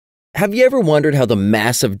Have you ever wondered how the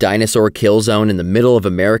massive dinosaur kill zone in the middle of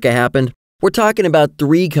America happened? We're talking about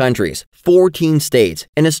 3 countries, 14 states,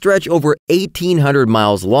 and a stretch over 1,800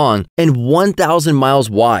 miles long and 1,000 miles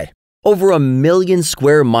wide. Over 1 million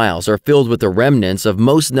square miles are filled with the remnants of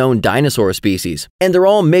most known dinosaur species, and they're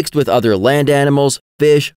all mixed with other land animals,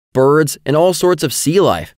 fish, birds, and all sorts of sea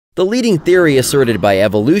life. The leading theory asserted by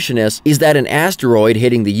evolutionists is that an asteroid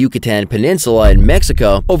hitting the Yucatan Peninsula in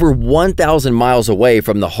Mexico, over 1,000 miles away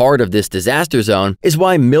from the heart of this disaster zone, is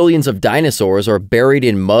why millions of dinosaurs are buried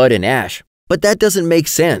in mud and ash. But that doesn't make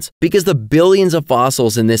sense, because the billions of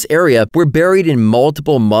fossils in this area were buried in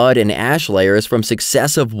multiple mud and ash layers from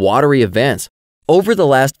successive watery events. Over the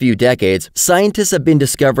last few decades, scientists have been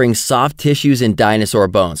discovering soft tissues in dinosaur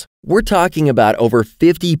bones. We're talking about over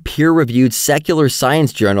 50 peer-reviewed secular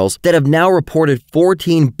science journals that have now reported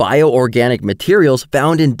 14 bioorganic materials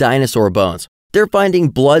found in dinosaur bones. They're finding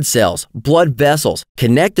blood cells, blood vessels,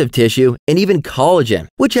 connective tissue, and even collagen,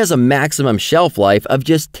 which has a maximum shelf life of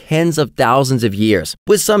just tens of thousands of years,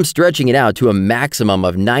 with some stretching it out to a maximum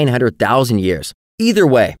of 900,000 years. Either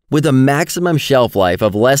way, with a maximum shelf life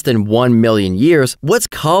of less than 1 million years, what's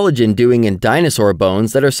collagen doing in dinosaur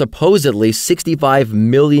bones that are supposedly 65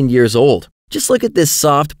 million years old? Just look at this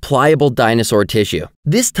soft, pliable dinosaur tissue.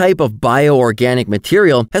 This type of bioorganic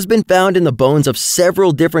material has been found in the bones of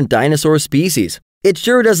several different dinosaur species. It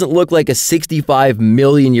sure doesn't look like a 65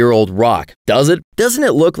 million year old rock, does it? Doesn't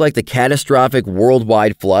it look like the catastrophic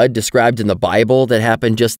worldwide flood described in the Bible that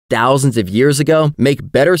happened just thousands of years ago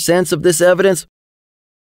make better sense of this evidence?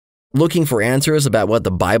 Looking for answers about what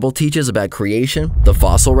the Bible teaches about creation, the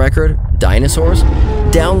fossil record, dinosaurs?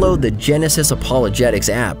 Download the Genesis Apologetics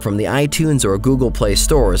app from the iTunes or Google Play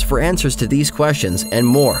stores for answers to these questions and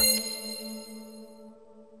more.